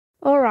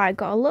Alright,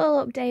 got a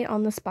little update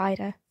on the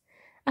spider.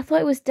 I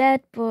thought it was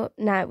dead, but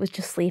no, it was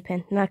just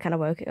sleeping, and I kind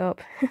of woke it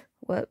up.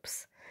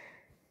 Whoops.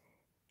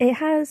 It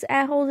has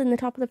air holes in the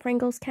top of the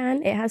Pringles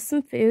can. It has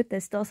some food.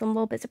 There's still some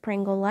little bits of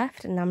Pringle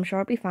left, and I'm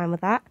sure it'll be fine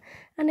with that.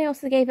 And I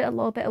also gave it a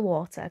little bit of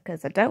water,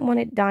 because I don't want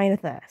it dying of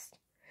thirst.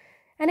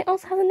 And it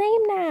also has a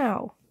name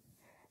now.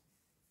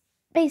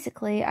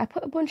 Basically, I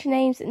put a bunch of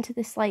names into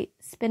this, like,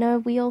 spinner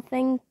wheel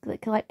thing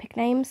that can, like, pick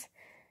names.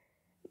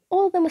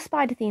 All of them were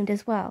spider themed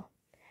as well.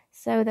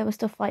 So there was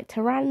stuff like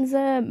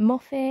Taranza,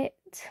 Muffet,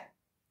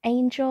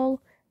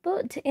 Angel,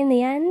 but in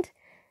the end,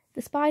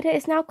 the spider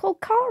is now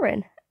called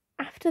Karen,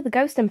 after the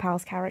Ghost and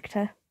Pals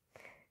character.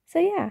 So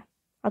yeah,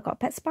 I got a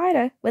pet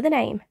spider with a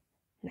name.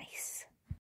 Nice.